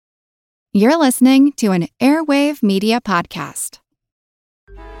You're listening to an Airwave Media Podcast.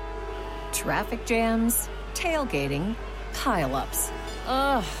 Traffic jams, tailgating, pile-ups.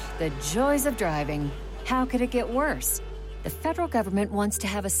 Ugh, the joys of driving. How could it get worse? The federal government wants to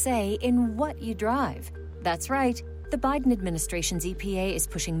have a say in what you drive. That's right. The Biden administration's EPA is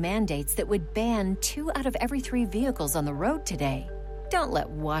pushing mandates that would ban 2 out of every 3 vehicles on the road today. Don't let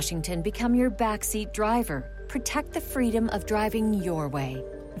Washington become your backseat driver. Protect the freedom of driving your way.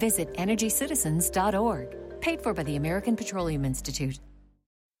 Visit EnergyCitizens.org. Paid for by the American Petroleum Institute.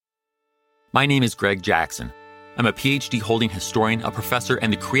 My name is Greg Jackson. I'm a PhD-holding historian, a professor, and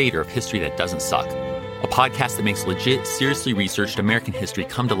the creator of History That Doesn't Suck, a podcast that makes legit, seriously researched American history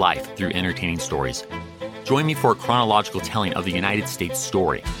come to life through entertaining stories. Join me for a chronological telling of the United States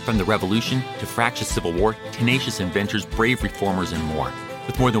story, from the Revolution to fractious Civil War, tenacious inventors, brave reformers, and more.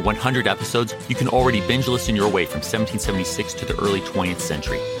 With more than 100 episodes, you can already binge listen your way from 1776 to the early 20th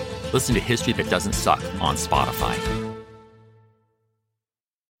century. Listen to History That Doesn't Suck on Spotify.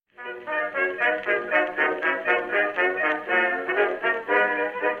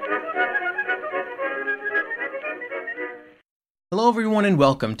 Hello everyone and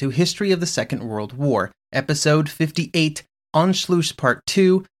welcome to History of the Second World War, Episode 58, Anschluss Part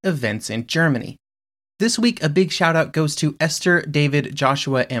 2, Events in Germany. This week, a big shout out goes to Esther, David,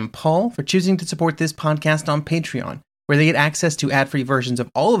 Joshua, and Paul for choosing to support this podcast on Patreon, where they get access to ad-free versions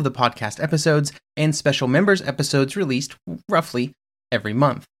of all of the podcast episodes and special members episodes released roughly every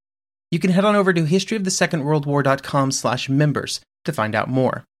month. You can head on over to historyofthesecondworldwar.com/members to find out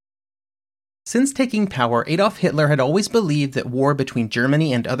more. Since taking power, Adolf Hitler had always believed that war between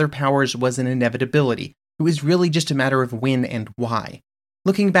Germany and other powers was an inevitability. It was really just a matter of when and why.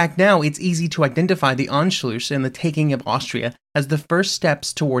 Looking back now, it's easy to identify the Anschluss and the taking of Austria as the first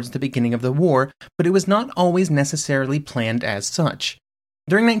steps towards the beginning of the war, but it was not always necessarily planned as such.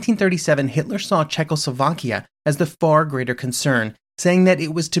 During 1937, Hitler saw Czechoslovakia as the far greater concern, saying that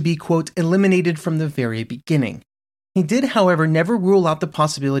it was to be, quote, eliminated from the very beginning. He did, however, never rule out the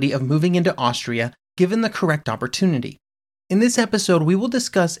possibility of moving into Austria given the correct opportunity. In this episode, we will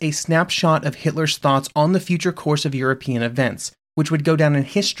discuss a snapshot of Hitler's thoughts on the future course of European events, which would go down in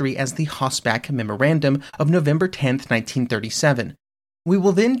history as the Hossbach Memorandum of November 10, 1937. We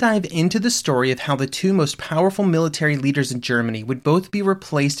will then dive into the story of how the 2 most powerful military leaders in Germany would both be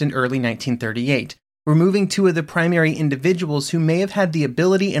replaced in early 1938, removing 2 of the primary individuals who may have had the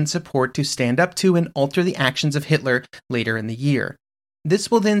ability and support to stand up to and alter the actions of Hitler later in the year.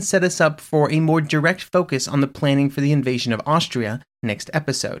 This will then set us up for a more direct focus on the planning for the invasion of Austria next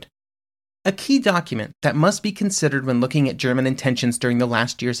episode. A key document that must be considered when looking at German intentions during the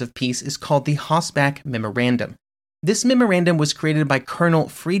last years of peace is called the Hossbach Memorandum. This memorandum was created by Colonel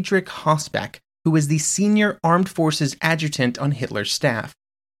Friedrich Hossbach, who was the senior armed forces adjutant on Hitler's staff.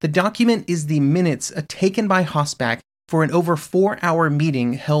 The document is the minutes taken by Hossbach for an over 4-hour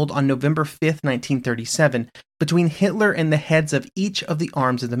meeting held on November 5, 1937, between Hitler and the heads of each of the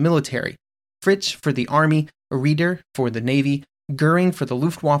arms of the military: Fritsch for the army, Raeder for the navy, Göring for the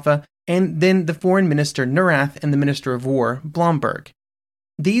Luftwaffe, and then the foreign minister Neurath and the minister of war Blomberg.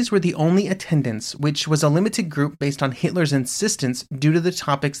 These were the only attendants, which was a limited group based on Hitler's insistence due to the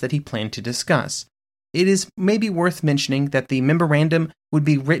topics that he planned to discuss. It is maybe worth mentioning that the memorandum would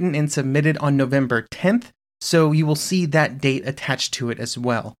be written and submitted on November 10th, so you will see that date attached to it as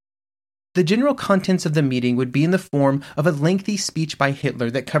well. The general contents of the meeting would be in the form of a lengthy speech by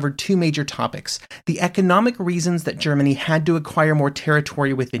Hitler that covered 2 major topics: the economic reasons that Germany had to acquire more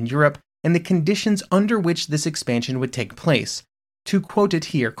territory within Europe, and the conditions under which this expansion would take place. To quote it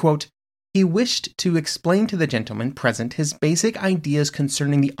here, quote, he wished to explain to the gentlemen present his basic ideas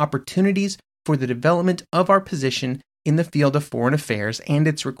concerning the opportunities for the development of our position in the field of foreign affairs and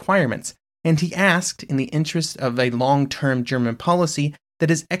its requirements, and he asked, in the interest of a long-term German policy, that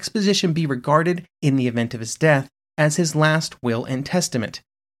his exposition be regarded, in the event of his death, as his last will and testament.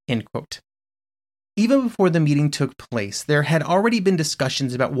 End quote. Even before the meeting took place, there had already been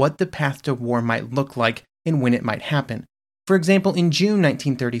discussions about what the path to war might look like and when it might happen. For example, in June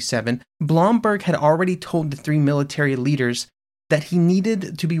 1937, Blomberg had already told the 3 military leaders that they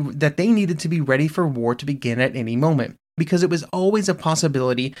needed to be ready for war to begin at any moment, because it was always a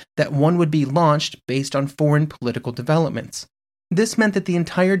possibility that one would be launched based on foreign political developments. This meant that the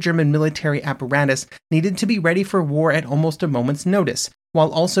entire German military apparatus needed to be ready for war at almost a moment's notice,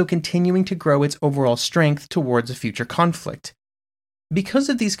 while also continuing to grow its overall strength towards a future conflict. Because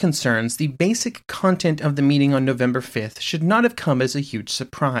of these concerns, the basic content of the meeting on November 5th should not have come as a huge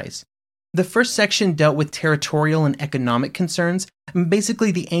surprise. The first section dealt with territorial and economic concerns.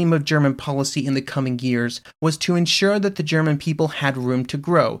 Basically, the aim of German policy in the coming years was to ensure that the German people had room to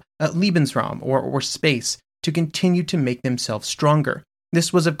grow, Lebensraum, or space, to continue to make themselves stronger.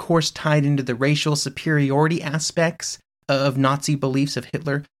 This was, of course, tied into the racial superiority aspects of Nazi beliefs, of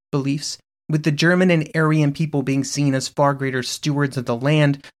Hitler beliefs, with the German and Aryan people being seen as far greater stewards of the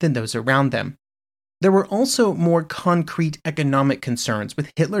land than those around them. There were also more concrete economic concerns,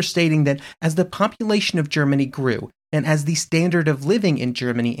 with Hitler stating that as the population of Germany grew, and as the standard of living in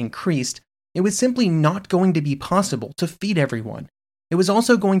Germany increased, it was simply not going to be possible to feed everyone. It was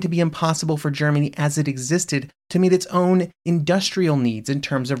also going to be impossible for Germany as it existed to meet its own industrial needs in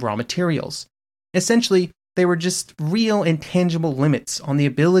terms of raw materials. Essentially, they were just real and tangible limits on the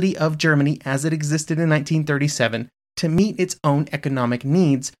ability of Germany as it existed in 1937 to meet its own economic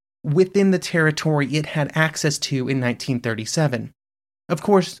needs within the territory it had access to in 1937. Of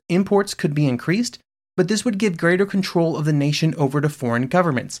course, imports could be increased, but this would give greater control of the nation over to foreign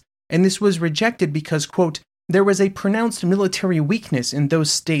governments, and this was rejected because, quote, there was a pronounced military weakness in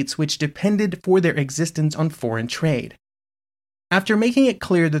those states which depended for their existence on foreign trade. After making it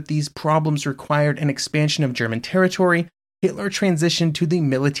clear that these problems required an expansion of German territory, Hitler transitioned to the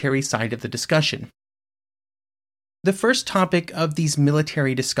military side of the discussion. The first topic of these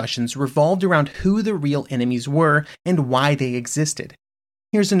military discussions revolved around who the real enemies were and why they existed.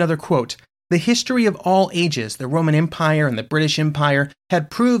 Here's another quote. The history of all ages, the Roman Empire and the British Empire,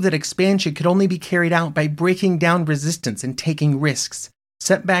 had proved that expansion could only be carried out by breaking down resistance and taking risks.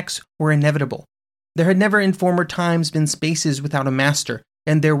 Setbacks were inevitable. There had never in former times been spaces without a master,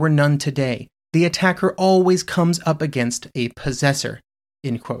 and there were none today. The attacker always comes up against a possessor.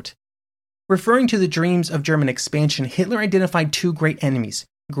 End quote. Referring to the dreams of German expansion, Hitler identified two great enemies,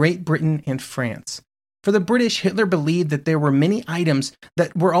 Great Britain and France. For the British, Hitler believed that there were many items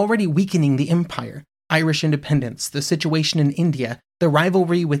that were already weakening the empire. Irish independence, the situation in India, the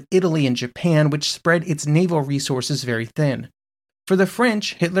rivalry with Italy and Japan, which spread its naval resources very thin. For the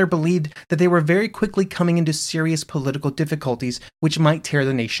French, Hitler believed that they were very quickly coming into serious political difficulties which might tear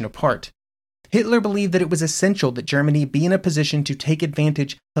the nation apart. Hitler believed that it was essential that Germany be in a position to take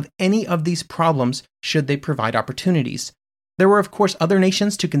advantage of any of these problems should they provide opportunities. There were, of course, other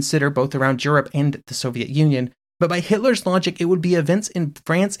nations to consider both around Europe and the Soviet Union, but by Hitler's logic, it would be events in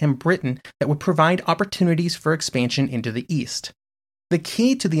France and Britain that would provide opportunities for expansion into the East. The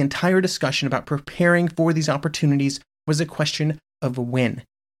key to the entire discussion about preparing for these opportunities was a question of when.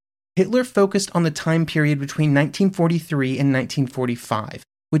 Hitler focused on the time period between 1943 and 1945,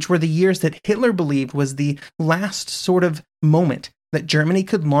 which were the years that Hitler believed was the last sort of moment that Germany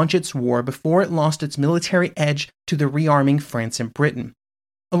could launch its war before it lost its military edge to the rearming France and Britain.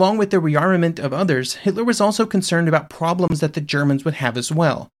 Along with the rearmament of others, Hitler was also concerned about problems that the Germans would have as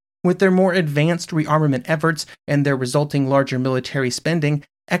well. With their more advanced rearmament efforts and their resulting larger military spending,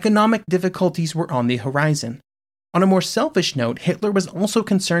 economic difficulties were on the horizon. On a more selfish note, Hitler was also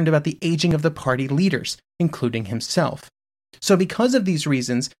concerned about the aging of the party leaders, including himself. So because of these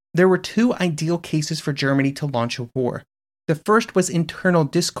reasons, there were two ideal cases for Germany to launch a war. The first was internal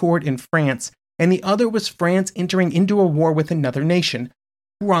discord in France, and the other was France entering into a war with another nation,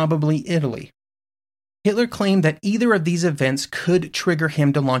 probably Italy. Hitler claimed that either of these events could trigger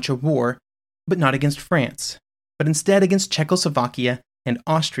him to launch a war, but not against France, but instead against Czechoslovakia and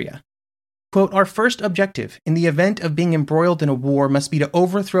Austria. Quote, our first objective in the event of being embroiled in a war must be to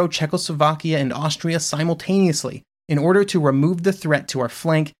overthrow Czechoslovakia and Austria simultaneously in order to remove the threat to our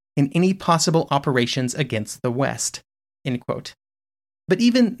flank in any possible operations against the West. End quote. But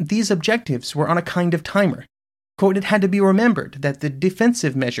even these objectives were on a kind of timer. Quote, it had to be remembered that the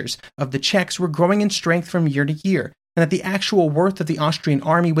defensive measures of the Czechs were growing in strength from year to year, and that the actual worth of the Austrian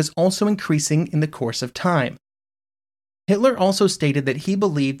army was also increasing in the course of time. Hitler also stated that he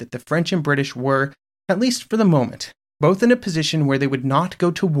believed that the French and British were, at least for the moment, both in a position where they would not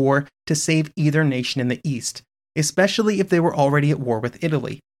go to war to save either nation in the East, especially if they were already at war with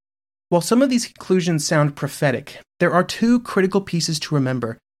Italy. While some of these conclusions sound prophetic, there are two critical pieces to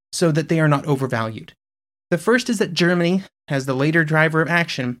remember so that they are not overvalued. The first is that Germany, as the later driver of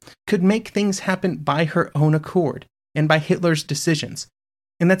action, could make things happen by her own accord and by Hitler's decisions.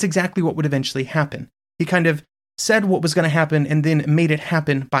 And that's exactly what would eventually happen. He kind of said what was going to happen and then made it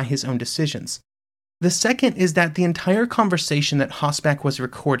happen by his own decisions. The second is that the entire conversation that Hossbach was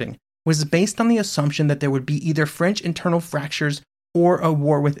recording was based on the assumption that there would be either French internal fractures or a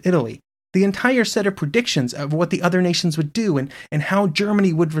war with Italy. The entire set of predictions of what the other nations would do and how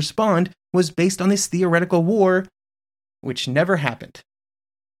Germany would respond was based on this theoretical war, which never happened.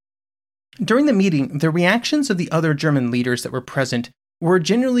 During the meeting, the reactions of the other German leaders that were present were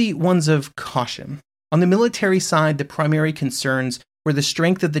generally ones of caution. On the military side, the primary concerns were the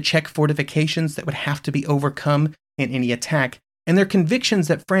strength of the Czech fortifications that would have to be overcome in any attack, and their convictions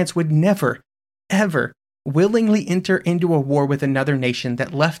that France would never, ever willingly enter into a war with another nation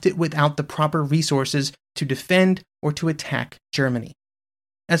that left it without the proper resources to defend or to attack Germany.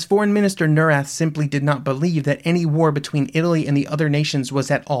 As Foreign Minister Neurath simply did not believe that any war between Italy and the other nations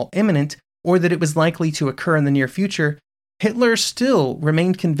was at all imminent, or that it was likely to occur in the near future, Hitler still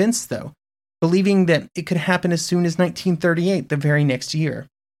remained convinced, though, believing that it could happen as soon as 1938, the very next year.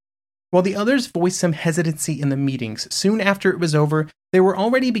 While the others voiced some hesitancy in the meetings, soon after it was over, they were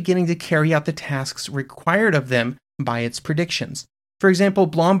already beginning to carry out the tasks required of them by its predictions. For example,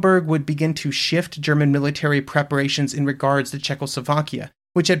 Blomberg would begin to shift German military preparations in regards to Czechoslovakia,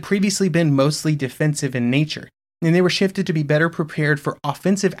 which had previously been mostly defensive in nature, and they were shifted to be better prepared for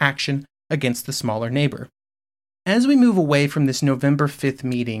offensive action against the smaller neighbor. As we move away from this November 5th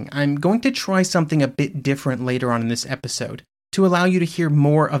meeting, I'm going to try something a bit different later on in this episode. To allow you to hear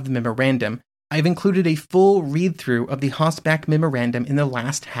more of the memorandum, I've included a full read-through of the Hossbach memorandum in the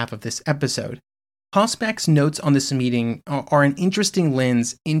last half of this episode. Hossbach's notes on this meeting are an interesting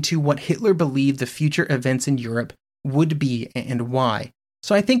lens into what Hitler believed the future events in Europe would be and why,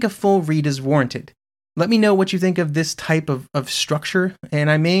 so I think a full read is warranted. Let me know what you think of this type of structure, and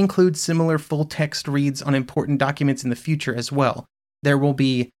I may include similar full-text reads on important documents in the future as well. There will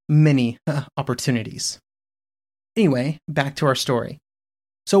be many opportunities. Anyway, back to our story.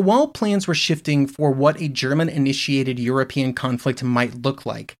 So while plans were shifting for what a German-initiated European conflict might look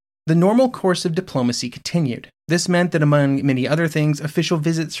like, the normal course of diplomacy continued. This meant that, among many other things, official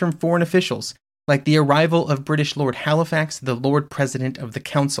visits from foreign officials, like the arrival of British Lord Halifax, the Lord President of the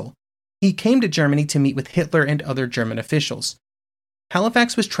Council. He came to Germany to meet with Hitler and other German officials.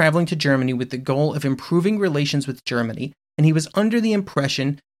 Halifax was traveling to Germany with the goal of improving relations with Germany, and he was under the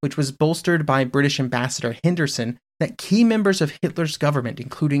impression, which was bolstered by British Ambassador Henderson, that key members of Hitler's government,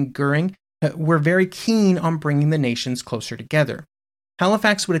 including Goering, were very keen on bringing the nations closer together.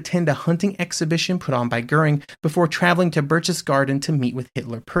 Halifax would attend a hunting exhibition put on by Goering before traveling to Berchtesgaden to meet with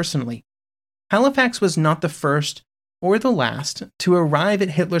Hitler personally. Halifax was not the first or the last to arrive at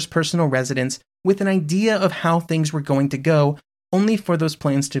Hitler's personal residence with an idea of how things were going to go, only for those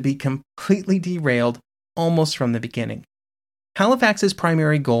plans to be completely derailed almost from the beginning. Halifax's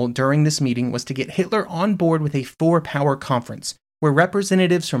primary goal during this meeting was to get Hitler on board with a four-power conference, where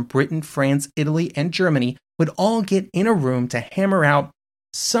representatives from Britain, France, Italy, and Germany would all get in a room to hammer out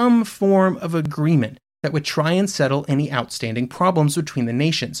some form of agreement that would try and settle any outstanding problems between the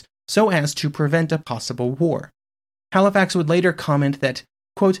nations, so as to prevent a possible war. Halifax would later comment that,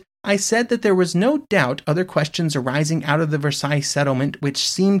 quote, "I said that there was no doubt other questions arising out of the Versailles settlement which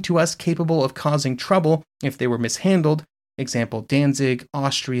seemed to us capable of causing trouble if they were mishandled, example Danzig,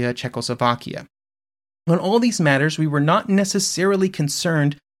 Austria, Czechoslovakia. On all these matters, we were not necessarily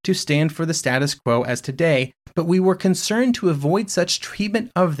concerned to stand for the status quo as today, but we were concerned to avoid such treatment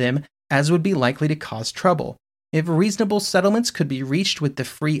of them as would be likely to cause trouble. If reasonable settlements could be reached with the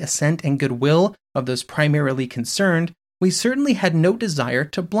free assent and goodwill of those primarily concerned, we certainly had no desire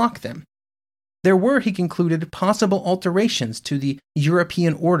to block them. There were, he concluded, possible alterations to the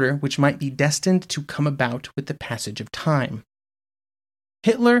European order which might be destined to come about with the passage of time."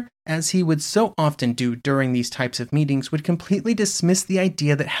 Hitler, as he would so often do during these types of meetings, would completely dismiss the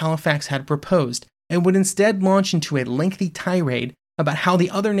idea that Halifax had proposed, and would instead launch into a lengthy tirade about how the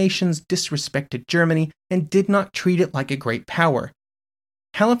other nations disrespected Germany and did not treat it like a great power.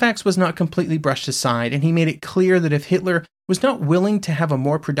 Halifax was not completely brushed aside, and he made it clear that if Hitler was not willing to have a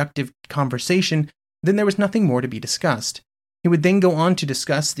more productive conversation, then there was nothing more to be discussed. He would then go on to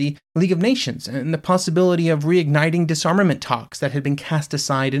discuss the League of Nations and the possibility of reigniting disarmament talks that had been cast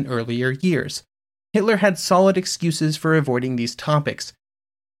aside in earlier years. Hitler had solid excuses for avoiding these topics,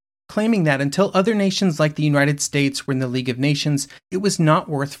 claiming that until other nations like the United States were in the League of Nations, it was not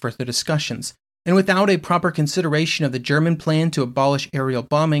worth further discussions. And without a proper consideration of the German plan to abolish aerial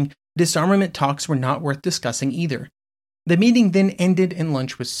bombing, disarmament talks were not worth discussing either. The meeting then ended and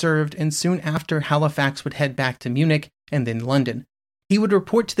lunch was served, and soon after Halifax would head back to Munich and then London. He would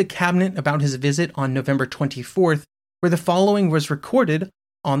report to the cabinet about his visit on November 24th, where the following was recorded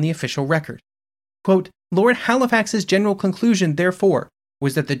on the official record. Quote, "Lord Halifax's general conclusion, therefore,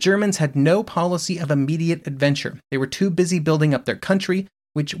 was that the Germans had no policy of immediate adventure. They were too busy building up their country,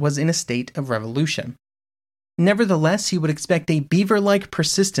 which was in a state of revolution. Nevertheless, he would expect a beaver-like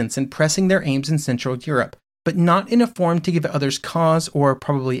persistence in pressing their aims in Central Europe, but not in a form to give others cause or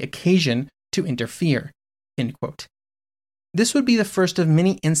probably occasion to interfere." End quote. This would be the first of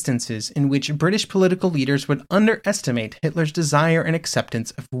many instances in which British political leaders would underestimate Hitler's desire and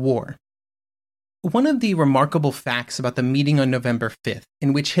acceptance of war. One of the remarkable facts about the meeting on November 5th,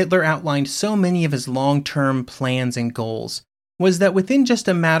 in which Hitler outlined so many of his long-term plans and goals, was that within just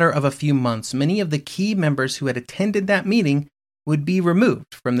a matter of a few months, many of the key members who had attended that meeting would be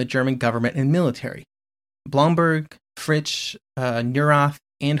removed from the German government and military. Blomberg, Fritsch, Neurath,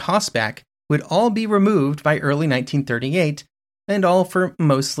 and Hossbach would all be removed by early 1938, and all for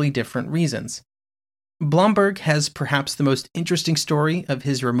mostly different reasons. Blomberg has perhaps the most interesting story of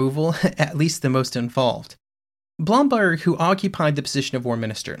his removal, at least the most involved. Blomberg, who occupied the position of War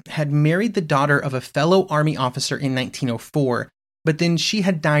Minister, had married the daughter of a fellow army officer in 1904, but then she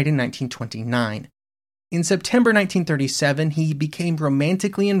had died in 1929. In September 1937, he became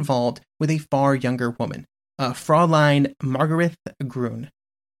romantically involved with a far younger woman, Fräulein Margaret Grün.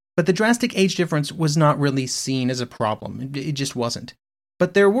 But the drastic age difference was not really seen as a problem. It just wasn't.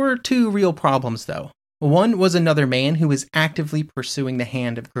 But there were two real problems, though. One was another man who was actively pursuing the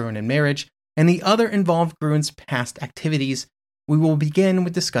hand of Grün in marriage, and the other involved Grün's past activities. We will begin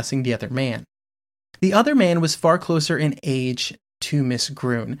with discussing the other man. The other man was far closer in age to Miss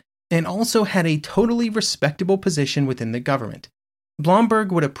Grün, and also had a totally respectable position within the government.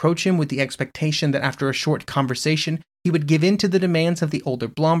 Blomberg would approach him with the expectation that after a short conversation, he would give in to the demands of the older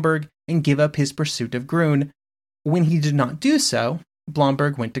Blomberg and give up his pursuit of Grün. When he did not do so,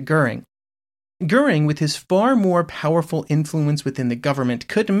 Blomberg went to Göring. Göring, with his far more powerful influence within the government,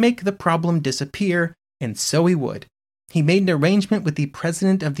 could make the problem disappear, and so he would. He made an arrangement with the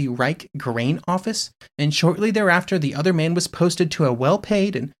president of the Reich Grain Office, and shortly thereafter the other man was posted to a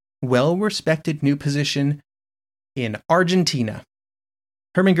well-paid and well-respected new position in Argentina.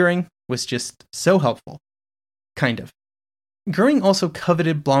 Hermann Göring was just so helpful. Kind of. Göring also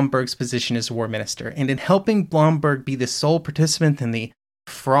coveted Blomberg's position as war minister, and in helping Blomberg be the sole participant in the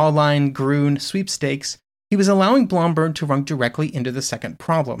Fräulein Grün sweepstakes, he was allowing Blomberg to run directly into the second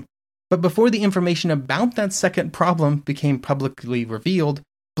problem. But before the information about that second problem became publicly revealed,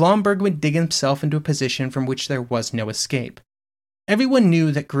 Blomberg would dig himself into a position from which there was no escape. Everyone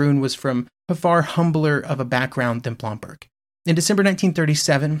knew that Grün was from a far humbler of a background than Blomberg. In December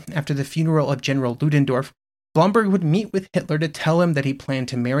 1937, after the funeral of General Ludendorff, Blomberg would meet with Hitler to tell him that he planned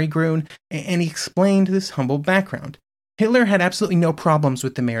to marry Grün, and he explained this humble background. Hitler had absolutely no problems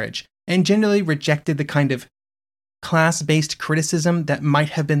with the marriage, and generally rejected the kind of class-based criticism that might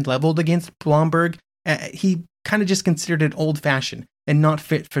have been leveled against Blomberg. He kind of just considered it old-fashioned and not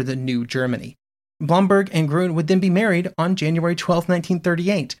fit for the new Germany. Blomberg and Grün would then be married on January 12,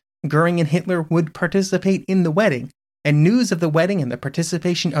 1938. Göring and Hitler would participate in the wedding, and news of the wedding and the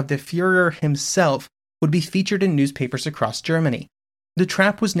participation of the Führer himself would be featured in newspapers across Germany. The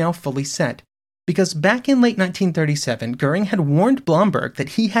trap was now fully set, because back in late 1937, Göring had warned Blomberg that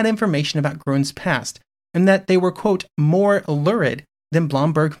he had information about Grün's past, and that they were, quote, more lurid than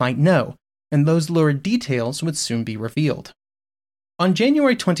Blomberg might know, and those lurid details would soon be revealed. On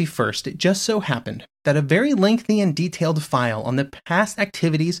January 21st, it just so happened that a very lengthy and detailed file on the past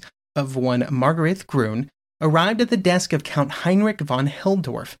activities of one Margaret Grün arrived at the desk of Count Heinrich von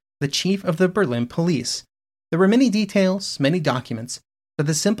Helldorf, the chief of the Berlin police. There were many details, many documents, but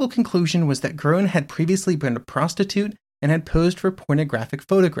the simple conclusion was that Grün had previously been a prostitute and had posed for pornographic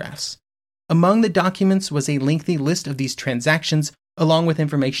photographs. Among the documents was a lengthy list of these transactions, along with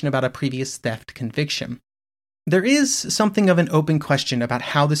information about a previous theft conviction. There is something of an open question about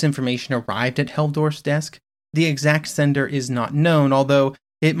how this information arrived at Helldorf's desk. The exact sender is not known, although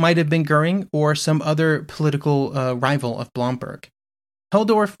it might have been Göring or some other political rival of Blomberg.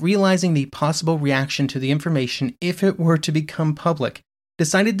 Helldorf, realizing the possible reaction to the information if it were to become public,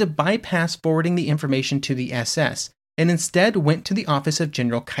 decided to bypass forwarding the information to the SS, and instead went to the office of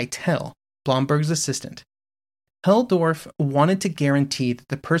General Keitel, Blomberg's assistant. Helldorf wanted to guarantee that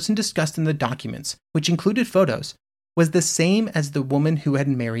the person discussed in the documents, which included photos, was the same as the woman who had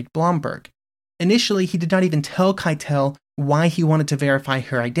married Blomberg. Initially, he did not even tell Keitel why he wanted to verify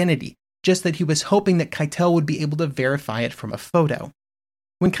her identity, just that he was hoping that Keitel would be able to verify it from a photo.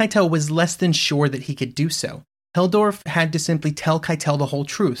 When Keitel was less than sure that he could do so, Helldorf had to simply tell Keitel the whole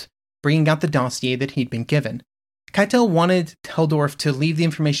truth, bringing out the dossier that he'd been given. Keitel wanted Helldorf to leave the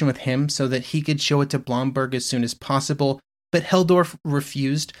information with him so that he could show it to Blomberg as soon as possible, but Helldorf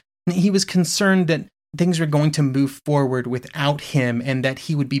refused. He was concerned that things were going to move forward without him and that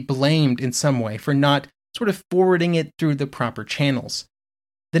he would be blamed in some way for not sort of forwarding it through the proper channels.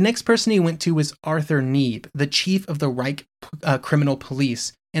 The next person he went to was Arthur Nieb, the chief of the Reich Criminal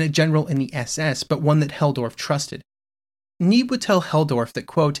Police and a general in the SS, but one that Helldorf trusted. Nieb would tell Helldorf that,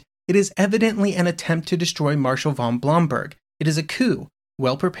 quote, "It is evidently an attempt to destroy Marshal von Blomberg, It is a coup,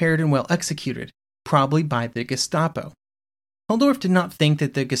 well prepared and well executed, probably by the Gestapo. Helldorf did not think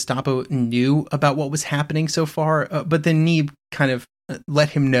that the Gestapo knew about what was happening so far, but then Neeb kind of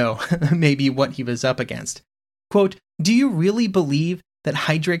let him know maybe what he was up against. Quote, "Do you really believe that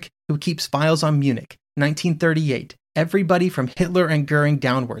Heydrich, who keeps files on Munich, 1938, everybody from Hitler and Goering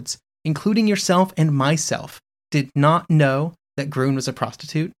downwards, including yourself and myself, did not know that Grun was a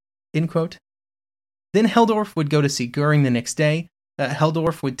prostitute?" End quote. Then Helldorf would go to see Goering the next day.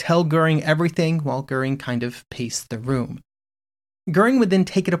 Helldorf would tell Goering everything while Goering kind of paced the room. Goering would then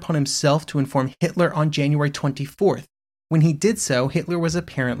take it upon himself to inform Hitler on January 24th. When he did so, Hitler was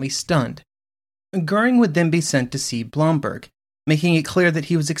apparently stunned. Goering would then be sent to see Blomberg, making it clear that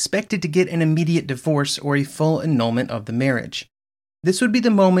he was expected to get an immediate divorce or a full annulment of the marriage. This would be the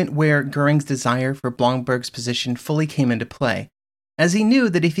moment where Goering's desire for Blomberg's position fully came into play, as he knew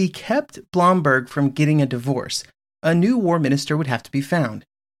that if he kept Blomberg from getting a divorce, a new war minister would have to be found.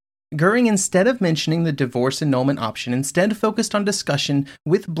 Goering, instead of mentioning the divorce annulment option, instead focused on discussion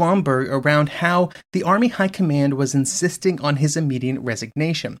with Blomberg around how the Army High Command was insisting on his immediate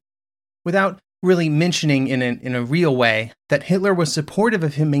resignation, without really mentioning in a real way that Hitler was supportive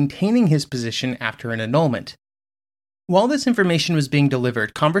of him maintaining his position after an annulment. While this information was being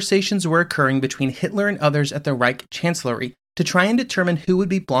delivered, conversations were occurring between Hitler and others at the Reich Chancellery to try and determine who would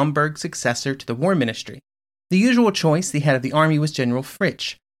be Blomberg's successor to the War Ministry. The usual choice, the head of the army, was General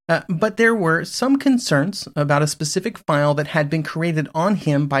Fritsch. But there were some concerns about a specific file that had been created on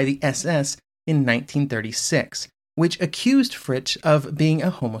him by the SS in 1936, which accused Fritsch of being a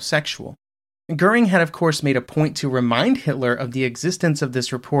homosexual. Goering had, of course, made a point to remind Hitler of the existence of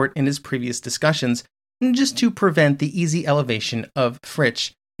this report in his previous discussions, just to prevent the easy elevation of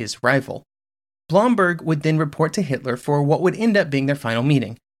Fritsch, his rival. Blomberg would then report to Hitler for what would end up being their final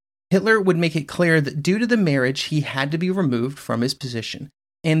meeting. Hitler would make it clear that due to the marriage, he had to be removed from his position,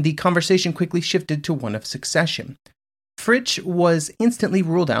 and the conversation quickly shifted to one of succession. Fritsch was instantly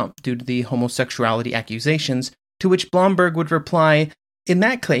ruled out due to the homosexuality accusations, to which Blomberg would reply, "In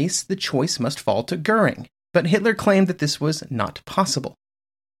that case, the choice must fall to Goering," but Hitler claimed that this was not possible.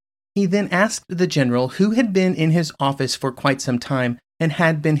 He then asked the general who had been in his office for quite some time and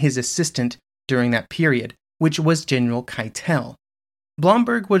had been his assistant during that period, which was General Keitel.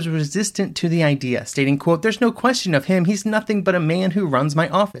 Blomberg was resistant to the idea, stating, quote, "There's no question of him, he's nothing but a man who runs my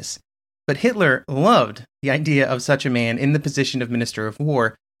office." But Hitler loved the idea of such a man in the position of Minister of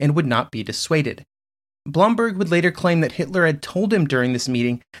War and would not be dissuaded. Blomberg would later claim that Hitler had told him during this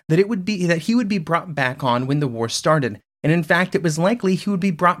meeting that he would be brought back on when the war started, and in fact it was likely he would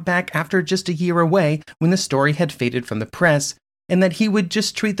be brought back after just a year away when the story had faded from the press, and that he would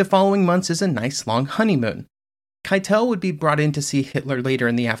just treat the following months as a nice long honeymoon. Keitel would be brought in to see Hitler later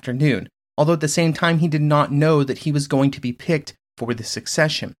in the afternoon, although at the same time he did not know that he was going to be picked for the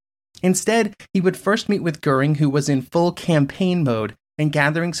succession. Instead, he would first meet with Goering, who was in full campaign mode and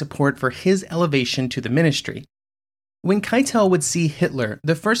gathering support for his elevation to the ministry. When Keitel would see Hitler,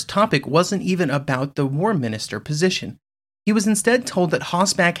 the first topic wasn't even about the war minister position. He was instead told that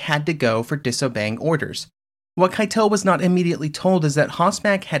Hossbach had to go for disobeying orders. What Keitel was not immediately told is that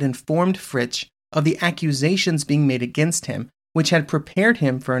Hossbach had informed Fritsch of the accusations being made against him, which had prepared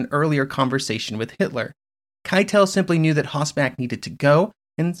him for an earlier conversation with Hitler. Keitel simply knew that Hossbach needed to go,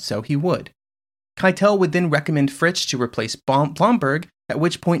 and so he would. Keitel would then recommend Fritsch to replace Blomberg, at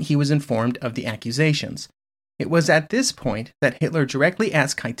which point he was informed of the accusations. It was at this point that Hitler directly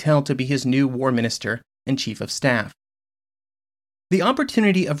asked Keitel to be his new war minister and chief of staff. The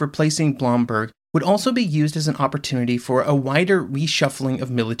opportunity of replacing Blomberg would also be used as an opportunity for a wider reshuffling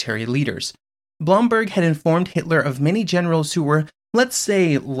of military leaders. Blomberg had informed Hitler of many generals who were, let's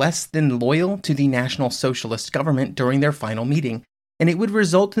say, less than loyal to the National Socialist government during their final meeting, and it would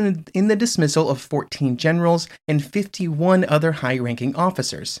result in the dismissal of 14 generals and 51 other high-ranking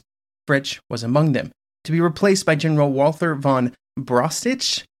officers. Fritsch was among them, to be replaced by General Walther von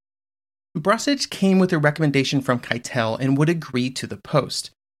Brauchitsch. Brauchitsch came with a recommendation from Keitel and would agree to the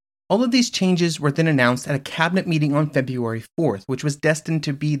post. All of these changes were then announced at a cabinet meeting on February 4th, which was destined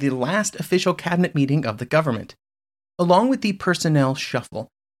to be the last official cabinet meeting of the government. Along with the personnel shuffle,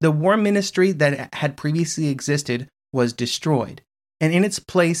 the war ministry that had previously existed was destroyed, and in its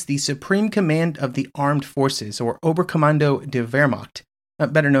place the Supreme Command of the Armed Forces, or Oberkommando der Wehrmacht,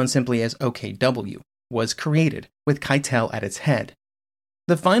 better known simply as OKW, was created, with Keitel at its head.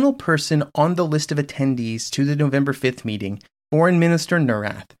 The final person on the list of attendees to the November 5th meeting, Foreign Minister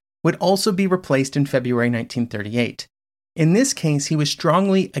Neurath, would also be replaced in February 1938. In this case, he was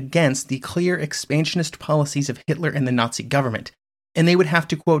strongly against the clear expansionist policies of Hitler and the Nazi government, and they would have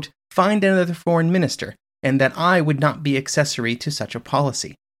to, quote, find another foreign minister, and that I would not be accessory to such a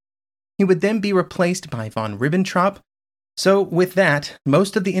policy. He would then be replaced by von Ribbentrop. So with that,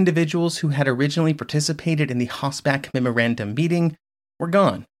 most of the individuals who had originally participated in the Hossbach Memorandum meeting were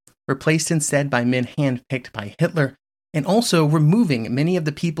gone, replaced instead by men handpicked by Hitler, and also removing many of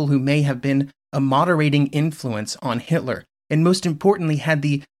the people who may have been a moderating influence on Hitler, and most importantly had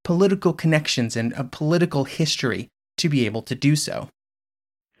the political connections and a political history to be able to do so.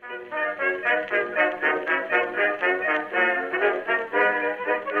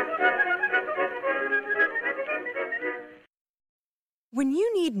 When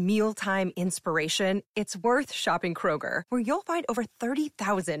you need mealtime inspiration, it's worth shopping Kroger, where you'll find over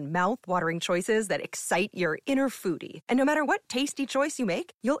 30,000 mouth-watering choices that excite your inner foodie. And no matter what tasty choice you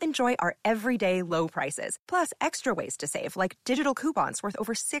make, you'll enjoy our everyday low prices, plus extra ways to save, like digital coupons worth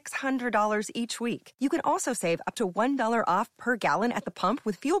over $600 each week. You can also save up to $1 off per gallon at the pump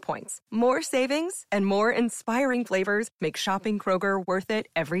with fuel points. More savings and more inspiring flavors make shopping Kroger worth it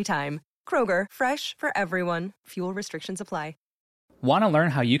every time. Kroger, fresh for everyone. Fuel restrictions apply. Want to learn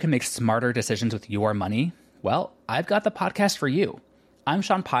how you can make smarter decisions with your money? Well, I've got the podcast for you. I'm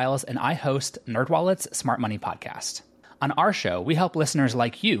Sean Piles, and I host NerdWallet's Smart Money Podcast. On our show, we help listeners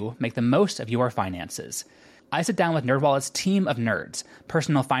like you make the most of your finances. I sit down with NerdWallet's team of nerds,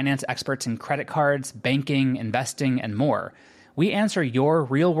 personal finance experts in credit cards, banking, investing, and more. We answer your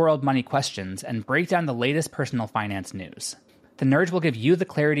real-world money questions and break down the latest personal finance news. The nerds will give you the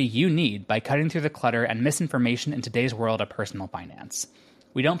clarity you need by cutting through the clutter and misinformation in today's world of personal finance.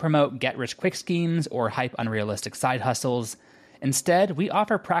 We don't promote get-rich-quick schemes or hype unrealistic side hustles. Instead, we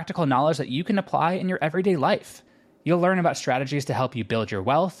offer practical knowledge that you can apply in your everyday life. You'll learn about strategies to help you build your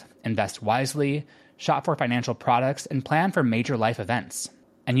wealth, invest wisely, shop for financial products, and plan for major life events.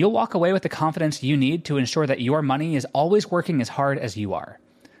 And you'll walk away with the confidence you need to ensure that your money is always working as hard as you are.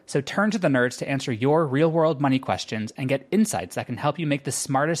 So turn to the nerds to answer your real-world money questions and get insights that can help you make the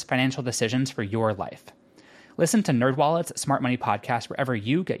smartest financial decisions for your life. Listen to NerdWallet's Smart Money Podcast wherever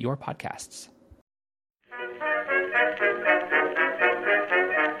you get your podcasts.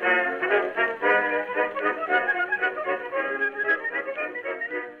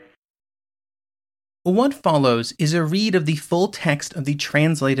 What follows is a read of the full text of the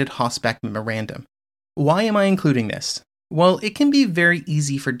translated Hossbach Memorandum. Why am I including this? Well, it can be very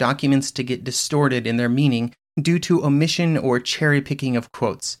easy for documents to get distorted in their meaning due to omission or cherry-picking of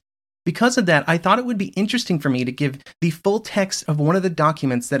quotes. Because of that, I thought it would be interesting for me to give the full text of one of the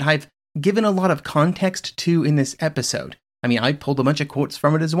documents that I've given a lot of context to in this episode. I mean, I pulled a bunch of quotes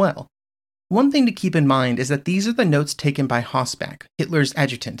from it as well. One thing to keep in mind is that these are the notes taken by Hossbach, Hitler's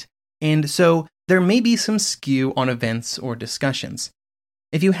adjutant, and so there may be some skew on events or discussions.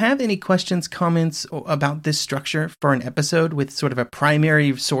 If you have any questions, comments about this structure for an episode with sort of a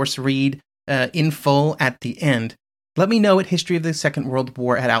primary source read in full at the end, let me know at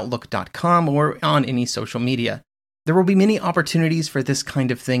historyofthesecondworldwar@outlook.com or on any social media. There will be many opportunities for this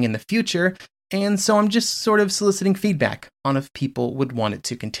kind of thing in the future, and so I'm just sort of soliciting feedback on if people would want it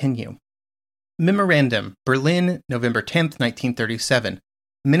to continue. Memorandum, Berlin, November 10th, 1937.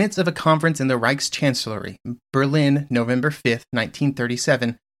 Minutes of a conference in the Reichschancellery, Berlin, November 5th,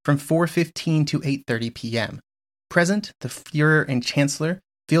 1937, from 4:15 to 8:30 p.m. Present, the Führer and Chancellor,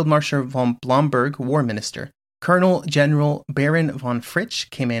 Field Marshal von Blomberg, War Minister, Colonel General Baron von Fritsch,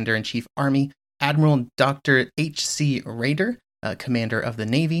 Commander-in-Chief Army, Admiral Dr. H.C. Raeder, Commander of the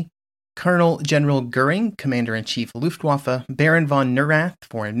Navy, Colonel General Goering, Commander-in-Chief Luftwaffe, Baron von Neurath,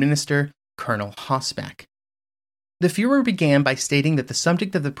 Foreign Minister, Colonel Hossbach. The Führer began by stating that the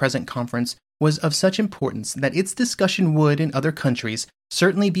subject of the present conference was of such importance that its discussion would, in other countries,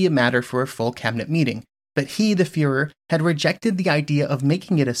 certainly be a matter for a full cabinet meeting, but he, the Führer, had rejected the idea of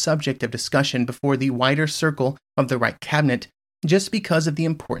making it a subject of discussion before the wider circle of the Reich Cabinet, just because of the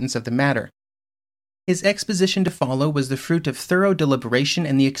importance of the matter. His exposition to follow was the fruit of thorough deliberation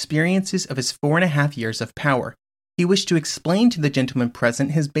and the experiences of his 4.5 years of power. He wished to explain to the gentlemen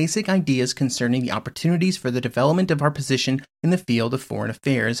present his basic ideas concerning the opportunities for the development of our position in the field of foreign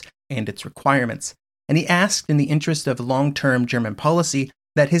affairs and its requirements, and he asked, in the interest of long-term German policy,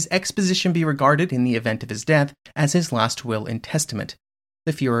 that his exposition be regarded, in the event of his death, as his last will and testament.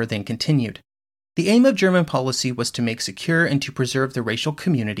 The Führer then continued. The aim of German policy was to make secure and to preserve the racial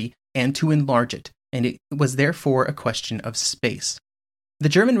community and to enlarge it, and it was therefore a question of space. The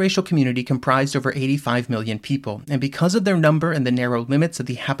German racial community comprised over 85 million people, and because of their number and the narrow limits of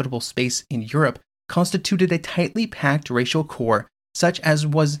the habitable space in Europe, constituted a tightly packed racial core, such as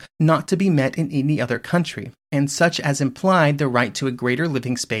was not to be met in any other country, and such as implied the right to a greater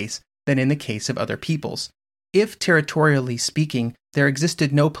living space than in the case of other peoples. If, territorially speaking, there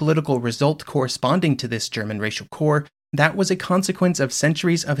existed no political result corresponding to this German racial core, that was a consequence of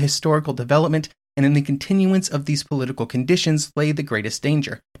centuries of historical development, and in the continuance of these political conditions lay the greatest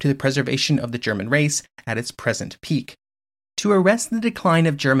danger to the preservation of the German race at its present peak. To arrest the decline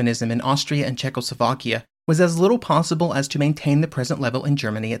of Germanism in Austria and Czechoslovakia was as little possible as to maintain the present level in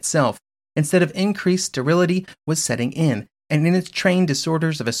Germany itself. Instead of increased sterility was setting in, and in its train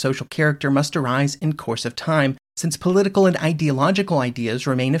disorders of a social character must arise in course of time, since political and ideological ideas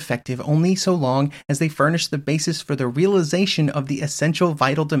remain effective only so long as they furnish the basis for the realization of the essential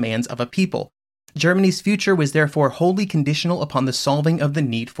vital demands of a people. Germany's future was therefore wholly conditional upon the solving of the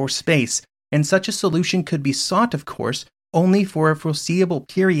need for space, and such a solution could be sought, of course, only for a foreseeable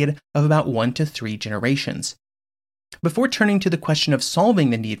period of about 1 to 3 generations. Before turning to the question of solving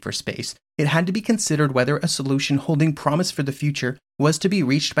the need for space, it had to be considered whether a solution holding promise for the future was to be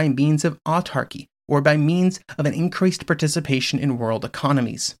reached by means of autarky, or by means of an increased participation in world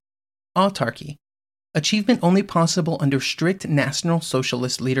economies. Autarky. Achievement only possible under strict national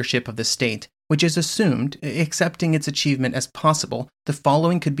socialist leadership of the state, which is assumed, accepting its achievement as possible, the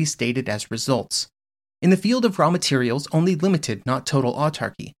following could be stated as results. In the field of raw materials, only limited, not total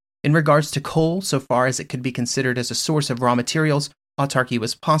autarky. In regards to coal, so far as it could be considered as a source of raw materials, autarky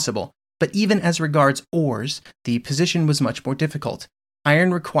was possible. But even as regards ores, the position was much more difficult.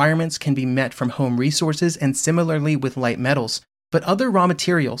 Iron requirements can be met from home resources and similarly with light metals, but other raw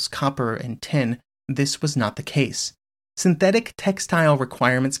materials, copper and tin, this was not the case. Synthetic textile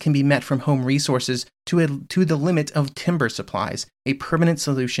requirements can be met from home resources to the limit of timber supplies. A permanent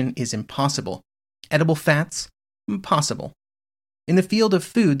solution is impossible. Edible fats? Possible. In the field of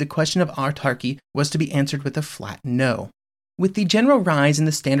food, the question of autarky was to be answered with a flat no. With the general rise in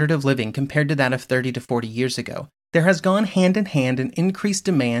the standard of living compared to that of 30 to 40 years ago, there has gone hand in hand an increased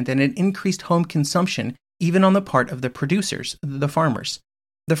demand and an increased home consumption even on the part of the producers, the farmers.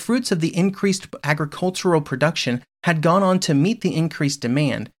 The fruits of the increased agricultural production had gone on to meet the increased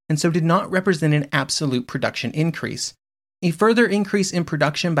demand, and so did not represent an absolute production increase. A further increase in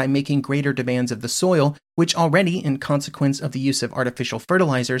production by making greater demands of the soil, which already, in consequence of the use of artificial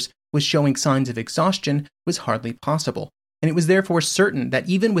fertilizers, was showing signs of exhaustion, was hardly possible, and it was therefore certain that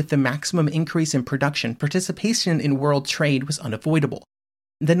even with the maximum increase in production, participation in world trade was unavoidable.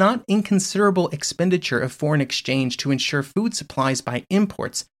 The not inconsiderable expenditure of foreign exchange to ensure food supplies by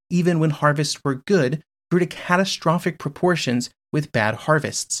imports, even when harvests were good, grew to catastrophic proportions with bad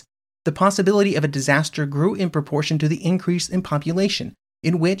harvests. The possibility of a disaster grew in proportion to the increase in population,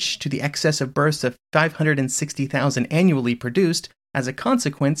 in which, to the excess of births of 560,000 annually produced, as a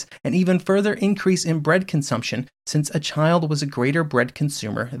consequence, an even further increase in bread consumption, since a child was a greater bread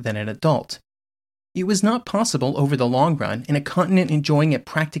consumer than an adult. It was not possible over the long run, in a continent enjoying a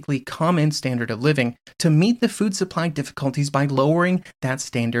practically common standard of living, to meet the food supply difficulties by lowering that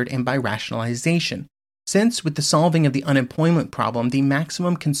standard and by rationalization. Since, with the solving of the unemployment problem, the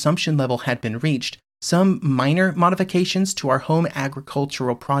maximum consumption level had been reached, some minor modifications to our home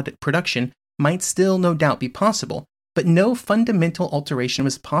agricultural production might still no doubt be possible, but no fundamental alteration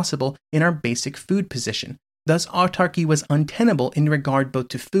was possible in our basic food position. Thus, autarky was untenable in regard both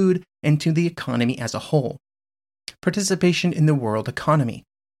to food and to the economy as a whole. Participation in the world economy.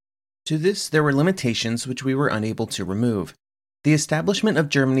 To this, there were limitations which we were unable to remove. The establishment of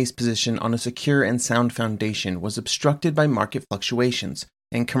Germany's position on a secure and sound foundation was obstructed by market fluctuations,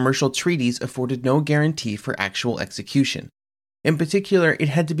 and commercial treaties afforded no guarantee for actual execution. In particular, it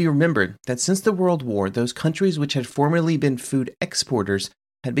had to be remembered that since the World War, those countries which had formerly been food exporters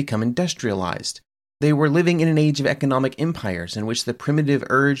had become industrialized. They were living in an age of economic empires in which the primitive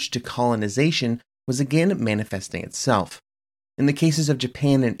urge to colonization was again manifesting itself. In the cases of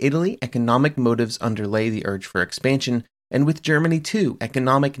Japan and Italy, economic motives underlay the urge for expansion, and with Germany too,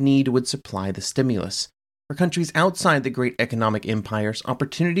 economic need would supply the stimulus. For countries outside the great economic empires,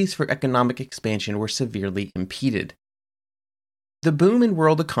 opportunities for economic expansion were severely impeded. The boom in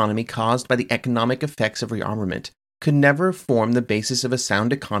world economy caused by the economic effects of rearmament could never form the basis of a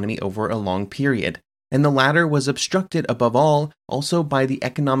sound economy over a long period, and the latter was obstructed above all also by the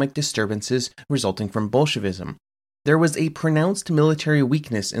economic disturbances resulting from Bolshevism. There was a pronounced military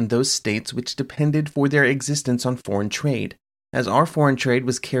weakness in those states which depended for their existence on foreign trade. As our foreign trade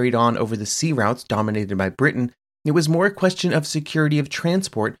was carried on over the sea routes dominated by Britain, it was more a question of security of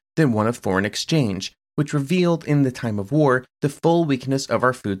transport than one of foreign exchange, which revealed in the time of war the full weakness of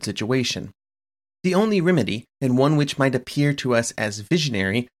our food situation. The only remedy, and one which might appear to us as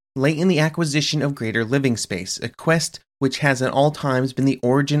visionary, lay in the acquisition of greater living space, a quest which has at all times been the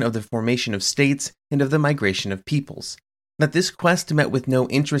origin of the formation of states and of the migration of peoples. That this quest met with no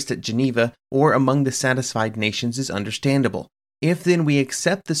interest at Geneva or among the satisfied nations is understandable. If then we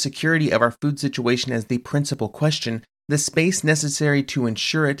accept the security of our food situation as the principal question, the space necessary to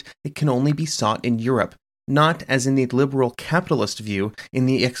ensure it can only be sought in Europe, not, as in the liberal capitalist view, in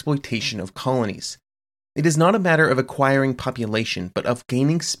the exploitation of colonies. It is not a matter of acquiring population, but of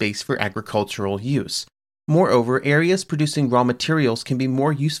gaining space for agricultural use. Moreover, areas producing raw materials can be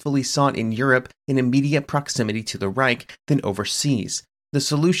more usefully sought in Europe in immediate proximity to the Reich than overseas. The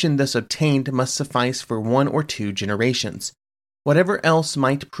solution thus obtained must suffice for 1 or 2 generations. Whatever else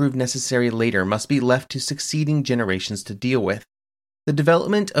might prove necessary later must be left to succeeding generations to deal with. The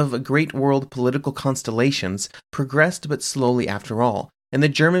development of great world political constellations progressed but slowly after all, and the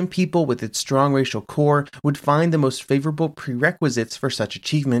German people with its strong racial core would find the most favorable prerequisites for such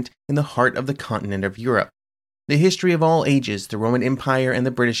achievement in the heart of the continent of Europe. The history of all ages, the Roman Empire and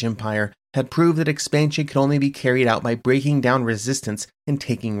the British Empire, had proved that expansion could only be carried out by breaking down resistance and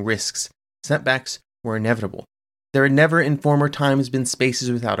taking risks. Setbacks were inevitable. There had never in former times been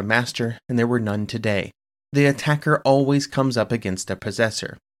spaces without a master, and there were none today. The attacker always comes up against a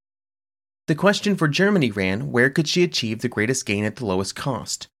possessor. The question for Germany ran, where could she achieve the greatest gain at the lowest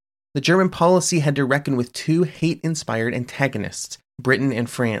cost? The German policy had to reckon with 2 hate-inspired antagonists, Britain and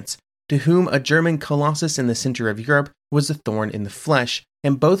France, to whom a German colossus in the center of Europe was a thorn in the flesh,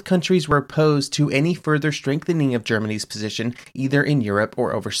 and both countries were opposed to any further strengthening of Germany's position either in Europe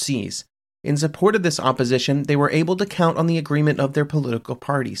or overseas. In support of this opposition, they were able to count on the agreement of their political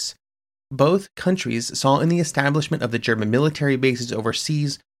parties. Both countries saw in the establishment of the German military bases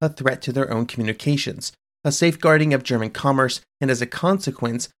overseas a threat to their own communications, a safeguarding of German commerce, and as a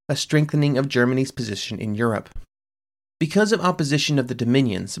consequence, a strengthening of Germany's position in Europe. Because of opposition of the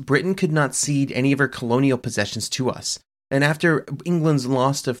dominions, Britain could not cede any of her colonial possessions to us, and after England's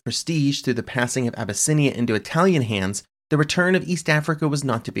loss of prestige through the passing of Abyssinia into Italian hands, the return of East Africa was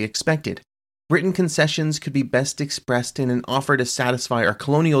not to be expected. Britain concessions could be best expressed in an offer to satisfy our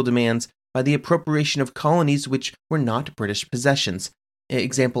colonial demands by the appropriation of colonies which were not British possessions,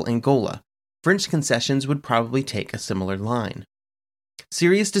 example Angola. French concessions would probably take a similar line.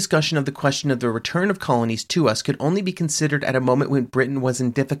 Serious discussion of the question of the return of colonies to us could only be considered at a moment when Britain was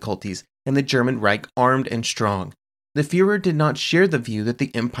in difficulties and the German Reich armed and strong. The Führer did not share the view that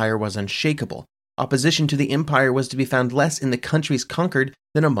the empire was unshakable. Opposition to the empire was to be found less in the countries conquered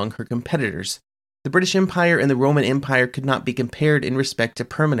than among her competitors. The British Empire and the Roman Empire could not be compared in respect to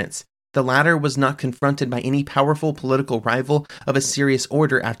permanence. The latter was not confronted by any powerful political rival of a serious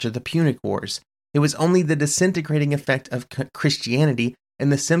order after the Punic Wars. It was only the disintegrating effect of Christianity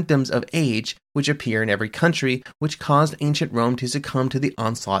and the symptoms of age, which appear in every country, which caused ancient Rome to succumb to the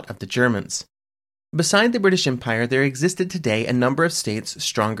onslaught of the Germans. Beside the British Empire, there existed today a number of states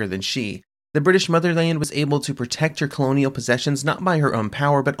stronger than she. The British motherland was able to protect her colonial possessions not by her own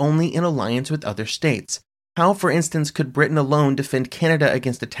power, but only in alliance with other states. How, for instance, could Britain alone defend Canada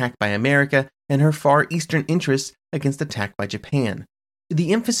against attack by America and her far eastern interests against attack by Japan?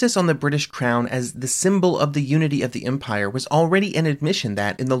 The emphasis on the British crown as the symbol of the unity of the empire was already an admission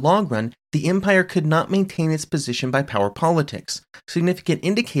that, in the long run, the empire could not maintain its position by power politics. Significant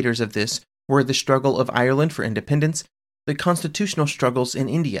indicators of this were the struggle of Ireland for independence, the constitutional struggles in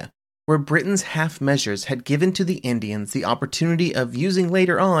India, where Britain's half measures had given to the Indians the opportunity of using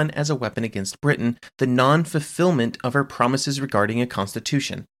later on as a weapon against Britain the non-fulfillment of her promises regarding a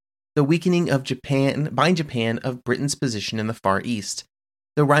constitution, the weakening of Japan of Britain's position in the Far East,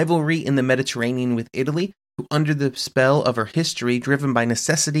 the rivalry in the Mediterranean with Italy, who under the spell of her history, driven by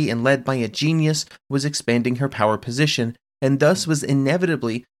necessity and led by a genius, was expanding her power position, and thus was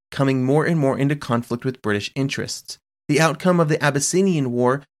inevitably coming more and more into conflict with British interests. The outcome of the Abyssinian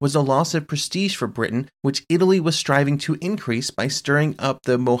War was a loss of prestige for Britain, which Italy was striving to increase by stirring up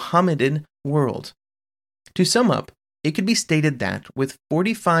the Mohammedan world. To sum up, it could be stated that, with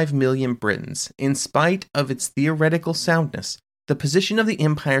 45 million Britons, in spite of its theoretical soundness, the position of the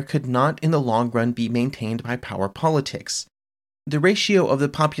empire could not in the long run be maintained by power politics. The ratio of the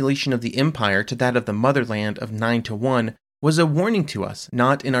population of the empire to that of the motherland of 9-1 was a warning to us,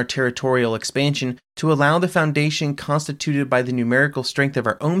 not in our territorial expansion, to allow the foundation constituted by the numerical strength of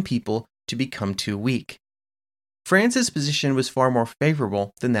our own people to become too weak. France's position was far more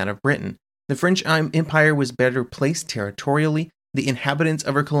favorable than that of Britain. The French Empire was better placed territorially, the inhabitants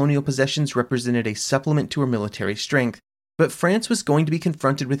of her colonial possessions represented a supplement to her military strength, but France was going to be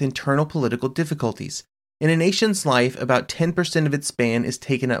confronted with internal political difficulties. In a nation's life, about 10% of its span is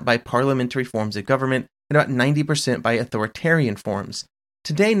taken up by parliamentary forms of government, and about 90% by authoritarian forms.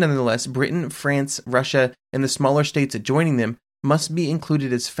 Today, nonetheless, Britain, France, Russia, and the smaller states adjoining them must be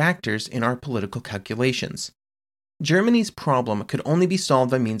included as factors in our political calculations. Germany's problem could only be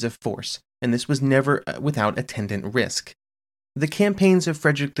solved by means of force, and this was never without attendant risk. The campaigns of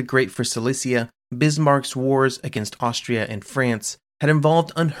Frederick the Great for Silesia, Bismarck's wars against Austria and France, had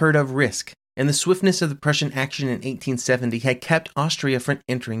involved unheard of risk, and the swiftness of the Prussian action in 1870 had kept Austria from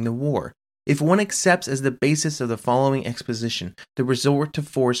entering the war. If one accepts as the basis of the following exposition the resort to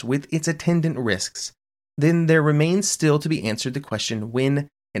force with its attendant risks, then there remains still to be answered the question when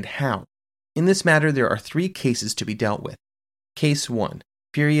and how. In this matter, there are 3 cases to be dealt with. Case 1,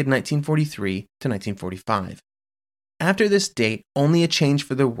 period 1943 to 1945. After this date, only a change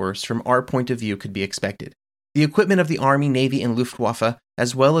for the worse from our point of view could be expected. The equipment of the Army, Navy, and Luftwaffe,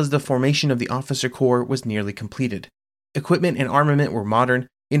 as well as the formation of the officer corps, was nearly completed. Equipment and armament were modern.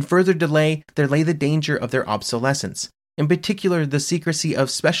 In further delay, there lay the danger of their obsolescence. In particular, the secrecy of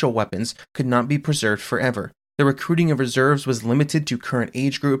special weapons could not be preserved forever. The recruiting of reserves was limited to current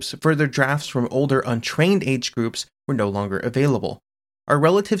age groups. Further drafts from older, untrained age groups were no longer available. Our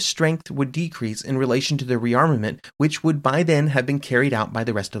relative strength would decrease in relation to the rearmament, which would by then have been carried out by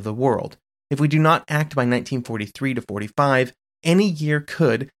the rest of the world. If we do not act by 1943 to 45, any year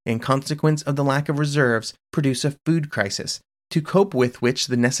could, in consequence of the lack of reserves, produce a food crisis, to cope with which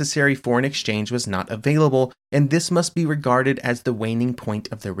the necessary foreign exchange was not available, and this must be regarded as the waning point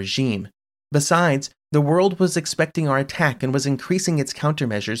of the regime. Besides, the world was expecting our attack and was increasing its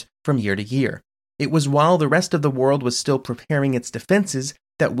countermeasures from year to year. It was while the rest of the world was still preparing its defenses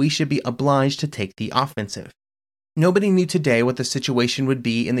that we should be obliged to take the offensive. Nobody knew today what the situation would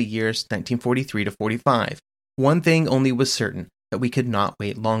be in the years 1943 to 45. One thing only was certain, that we could not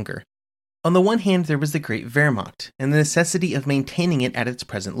wait longer. On the one hand, there was the Great Wehrmacht, and the necessity of maintaining it at its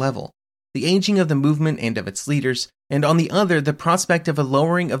present level, the aging of the movement and of its leaders, and on the other, the prospect of a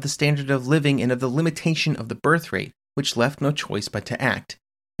lowering of the standard of living and of the limitation of the birth rate, which left no choice but to act.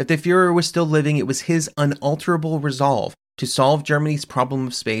 If the Führer was still living, it was his unalterable resolve to solve Germany's problem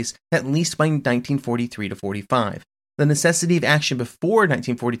of space at least by 1943 to 45. The necessity of action before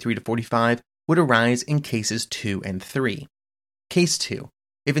 1943 to 45 would arise in cases 2 and 3. Case 2.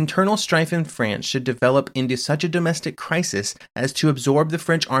 If internal strife in France should develop into such a domestic crisis as to absorb the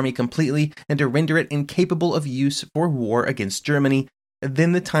French army completely and to render it incapable of use for war against Germany,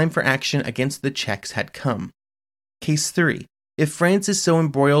 then the time for action against the Czechs had come. Case 3. If France is so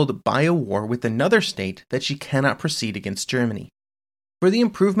embroiled by a war with another state that she cannot proceed against Germany. For the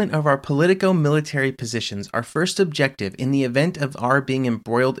improvement of our politico-military positions, our first objective in the event of our being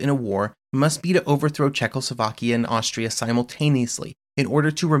embroiled in a war must be to overthrow Czechoslovakia and Austria simultaneously, in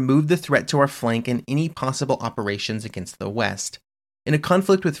order to remove the threat to our flank and any possible operations against the West. In a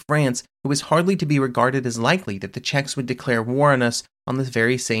conflict with France, it was hardly to be regarded as likely that the Czechs would declare war on us on the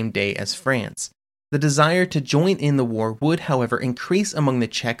very same day as France. The desire to join in the war would, however, increase among the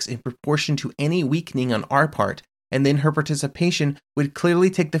Czechs in proportion to any weakening on our part, and then her participation would clearly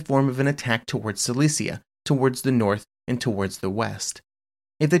take the form of an attack towards Silesia, towards the north, and towards the west.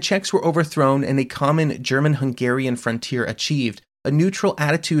 If the Czechs were overthrown and a common German-Hungarian frontier achieved, a neutral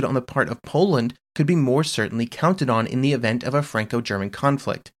attitude on the part of Poland could be more certainly counted on in the event of a Franco-German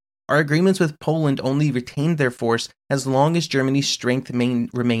conflict. Our agreements with Poland only retained their force as long as Germany's strength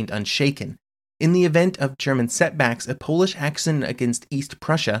remained unshaken. In the event of German setbacks, a Polish action against East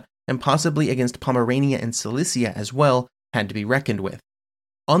Prussia, and possibly against Pomerania and Silesia as well, had to be reckoned with.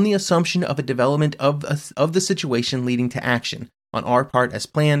 On the assumption of a development of the situation leading to action, on our part as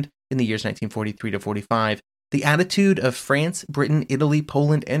planned, in the years 1943 to 45, the attitude of France, Britain, Italy,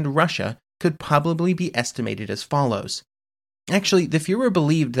 Poland, and Russia could probably be estimated as follows. Actually, the Führer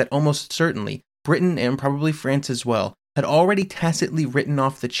believed that almost certainly Britain, and probably France as well, had already tacitly written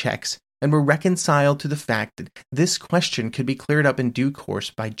off the Czechs and were reconciled to the fact that this question could be cleared up in due course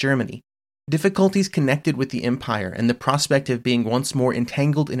by Germany. Difficulties connected with the empire and the prospect of being once more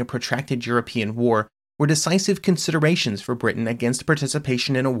entangled in a protracted European war were decisive considerations for Britain against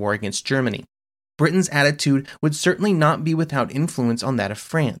participation in a war against Germany. Britain's attitude would certainly not be without influence on that of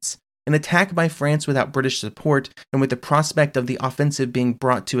France. An attack by France without British support, and with the prospect of the offensive being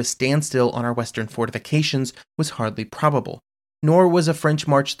brought to a standstill on our western fortifications, was hardly probable. Nor was a French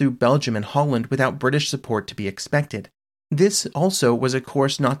march through Belgium and Holland without British support to be expected. This also was a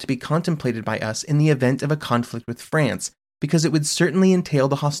course not to be contemplated by us in the event of a conflict with France, because it would certainly entail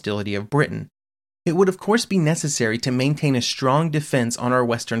the hostility of Britain. It would of course be necessary to maintain a strong defense on our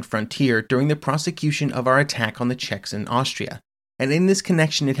western frontier during the prosecution of our attack on the Czechs in Austria, and in this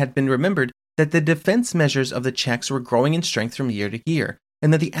connection it had been remembered that the defense measures of the Czechs were growing in strength from year to year,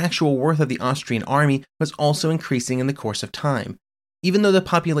 and that the actual worth of the Austrian army was also increasing in the course of time. Even though the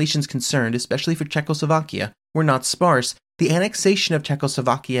populations concerned, especially for Czechoslovakia, were not sparse, The annexation of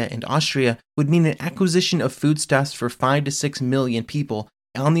Czechoslovakia and Austria would mean an acquisition of foodstuffs for 5 to 6 million people,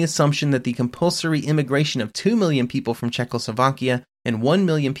 on the assumption that the compulsory immigration of 2 million people from Czechoslovakia and 1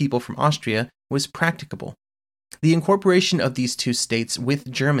 million people from Austria was practicable. The incorporation of these two states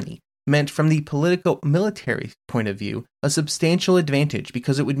with Germany meant, from the political-military point of view, a substantial advantage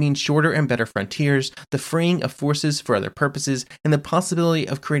because it would mean shorter and better frontiers, the freeing of forces for other purposes, and the possibility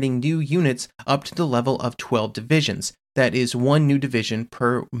of creating new units up to the level of 12 divisions, that is, 1 new division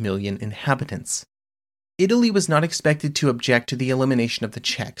per million inhabitants. Italy was not expected to object to the elimination of the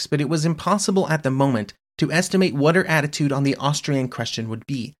Czechs, but it was impossible at the moment to estimate what her attitude on the Austrian question would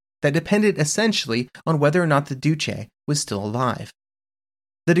be. That depended essentially on whether or not the Duce was still alive.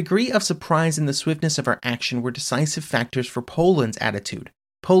 The degree of surprise and the swiftness of her action were decisive factors for Poland's attitude.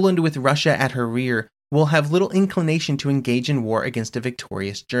 Poland, with Russia at her rear, will have little inclination to engage in war against a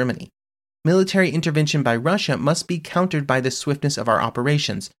victorious Germany. Military intervention by Russia must be countered by the swiftness of our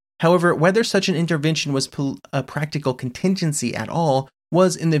operations. However, whether such an intervention was a practical contingency at all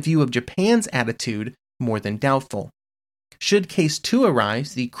was, in the view of Japan's attitude, more than doubtful. Should Case 2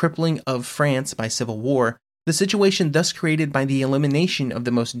 arise, the crippling of France by civil war, the situation thus created by the elimination of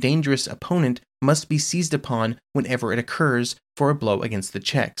the most dangerous opponent must be seized upon whenever it occurs for a blow against the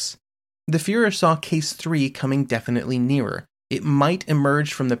Czechs. The Führer saw Case 3 coming definitely nearer. It might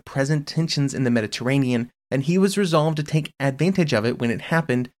emerge from the present tensions in the Mediterranean, and he was resolved to take advantage of it when it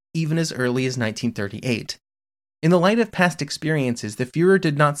happened, even as early as 1938. In the light of past experiences, the Führer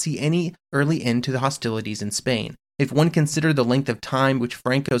did not see any early end to the hostilities in Spain. If one considered the length of time which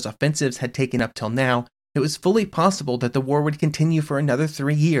Franco's offensives had taken up till now, it was fully possible that the war would continue for another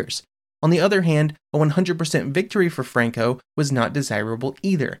 3 years. On the other hand, a 100% victory for Franco was not desirable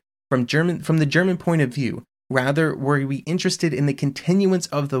either. From the German point of view, rather were we interested in the continuance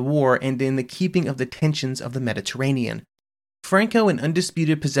of the war and in the keeping of the tensions of the Mediterranean. Franco, in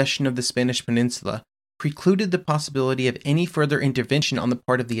undisputed possession of the Spanish peninsula, precluded the possibility of any further intervention on the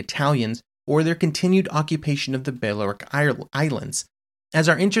part of the Italians or their continued occupation of the Balearic Islands. As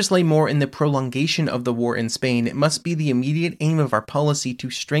our interest lay more in the prolongation of the war in Spain, it must be the immediate aim of our policy to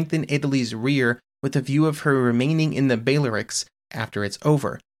strengthen Italy's rear with a view of her remaining in the Balearics after it's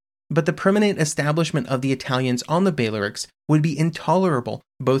over. But the permanent establishment of the Italians on the Balearics would be intolerable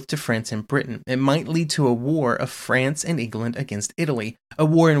both to France and Britain. It might lead to a war of France and England against Italy, a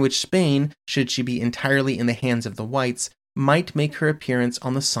war in which Spain, should she be entirely in the hands of the Whites, might make her appearance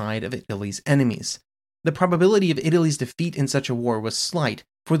on the side of Italy's enemies. The probability of Italy's defeat in such a war was slight,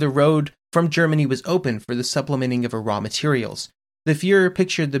 for the road from Germany was open for the supplementing of her raw materials. The Führer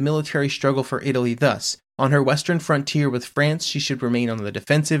pictured the military struggle for Italy thus: on her western frontier with France, she should remain on the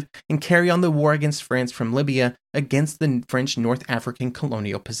defensive and carry on the war against France from Libya against the French North African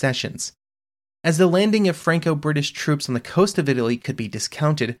colonial possessions. As the landing of Franco-British troops on the coast of Italy could be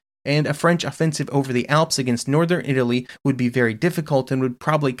discounted, and a French offensive over the Alps against northern Italy would be very difficult and would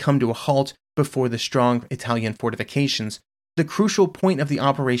probably come to a halt before the strong Italian fortifications, the crucial point of the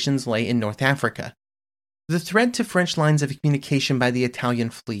operations lay in North Africa. The threat to French lines of communication by the Italian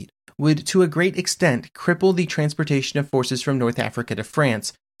fleet would, to a great extent, cripple the transportation of forces from North Africa to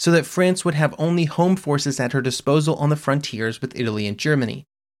France, so that France would have only home forces at her disposal on the frontiers with Italy and Germany.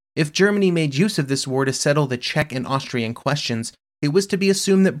 If Germany made use of this war to settle the Czech and Austrian questions, it was to be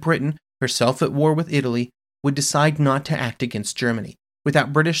assumed that Britain, herself at war with Italy, would decide not to act against Germany.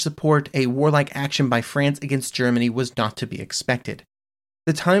 Without British support, a warlike action by France against Germany was not to be expected.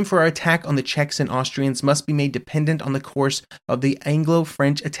 The time for our attack on the Czechs and Austrians must be made dependent on the course of the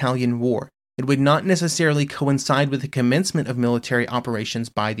Anglo-French-Italian War. It would not necessarily coincide with the commencement of military operations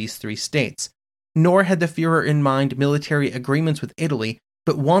by these three states. Nor had the Führer in mind military agreements with Italy,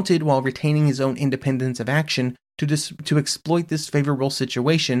 but wanted, while retaining his own independence of action, to exploit this favorable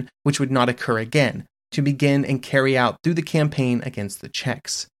situation, which would not occur again, to begin and carry out through the campaign against the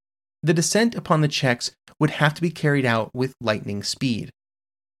Czechs. The descent upon the Czechs would have to be carried out with lightning speed.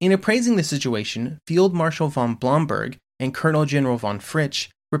 In appraising the situation, Field Marshal von Blomberg and Colonel General von Fritsch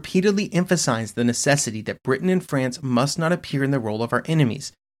repeatedly emphasized the necessity that Britain and France must not appear in the role of our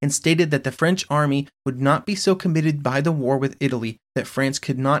enemies, and stated that the French army would not be so committed by the war with Italy that France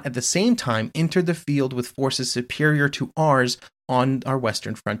could not at the same time enter the field with forces superior to ours on our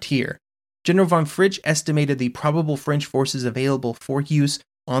western frontier. General von Fritsch estimated the probable French forces available for use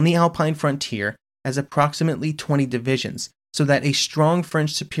on the Alpine frontier as approximately 20 divisions, so that a strong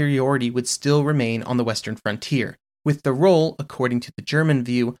French superiority would still remain on the western frontier, with the role, according to the German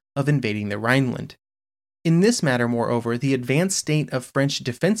view, of invading the Rhineland. In this matter, moreover, the advanced state of French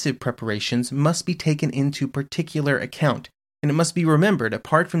defensive preparations must be taken into particular account. and it must be remembered,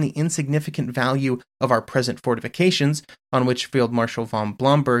 apart from the insignificant value of our present fortifications, on which Field Marshal von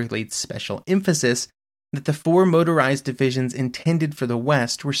Blomberg laid special emphasis, that the 4 motorized divisions intended for the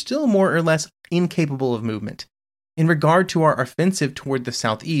West were still more or less incapable of movement. In regard to our offensive toward the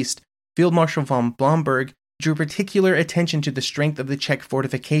southeast, Field Marshal von Blomberg drew particular attention to the strength of the Czech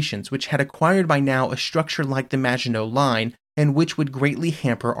fortifications, which had acquired by now a structure like the Maginot Line, and which would greatly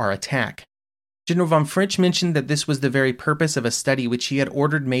hamper our attack. General von Fritsch mentioned that this was the very purpose of a study which he had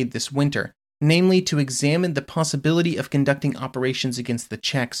ordered made this winter, namely to examine the possibility of conducting operations against the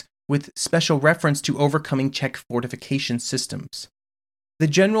Czechs, with special reference to overcoming Czech fortification systems. The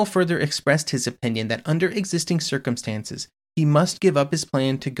general further expressed his opinion that under existing circumstances, he must give up his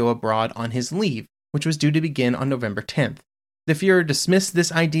plan to go abroad on his leave, which was due to begin on November 10th. The Führer dismissed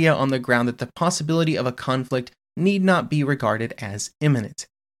this idea on the ground that the possibility of a conflict need not be regarded as imminent.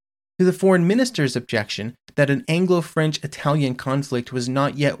 To the foreign minister's objection that an Anglo-French-Italian conflict was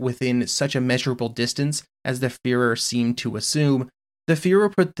not yet within such a measurable distance as the Führer seemed to assume, the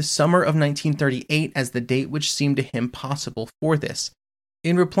Führer put the summer of 1938 as the date which seemed to him possible for this.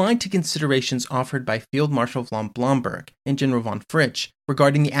 In reply to considerations offered by Field Marshal von Blomberg and General von Fritsch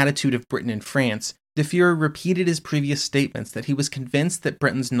regarding the attitude of Britain and France, the Führer repeated his previous statements that he was convinced that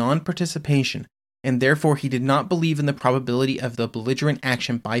Britain's non-participation, and therefore he did not believe in the probability of the belligerent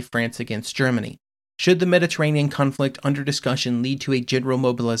action by France against Germany. Should the Mediterranean conflict under discussion lead to a general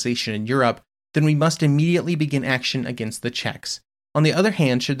mobilization in Europe, then we must immediately begin action against the Czechs. On the other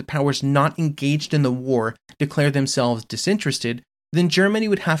hand, should the powers not engaged in the war declare themselves disinterested, then Germany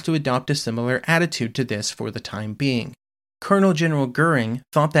would have to adopt a similar attitude to this for the time being. Colonel General Goering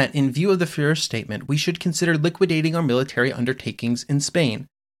thought that, in view of the Führer's statement, we should consider liquidating our military undertakings in Spain.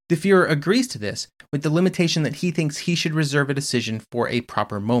 The Führer agrees to this, with the limitation that he thinks he should reserve a decision for a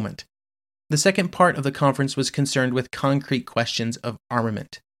proper moment. The second part of the conference was concerned with concrete questions of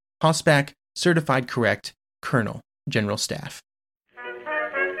armament. Hossbach, certified correct, Colonel, General Staff.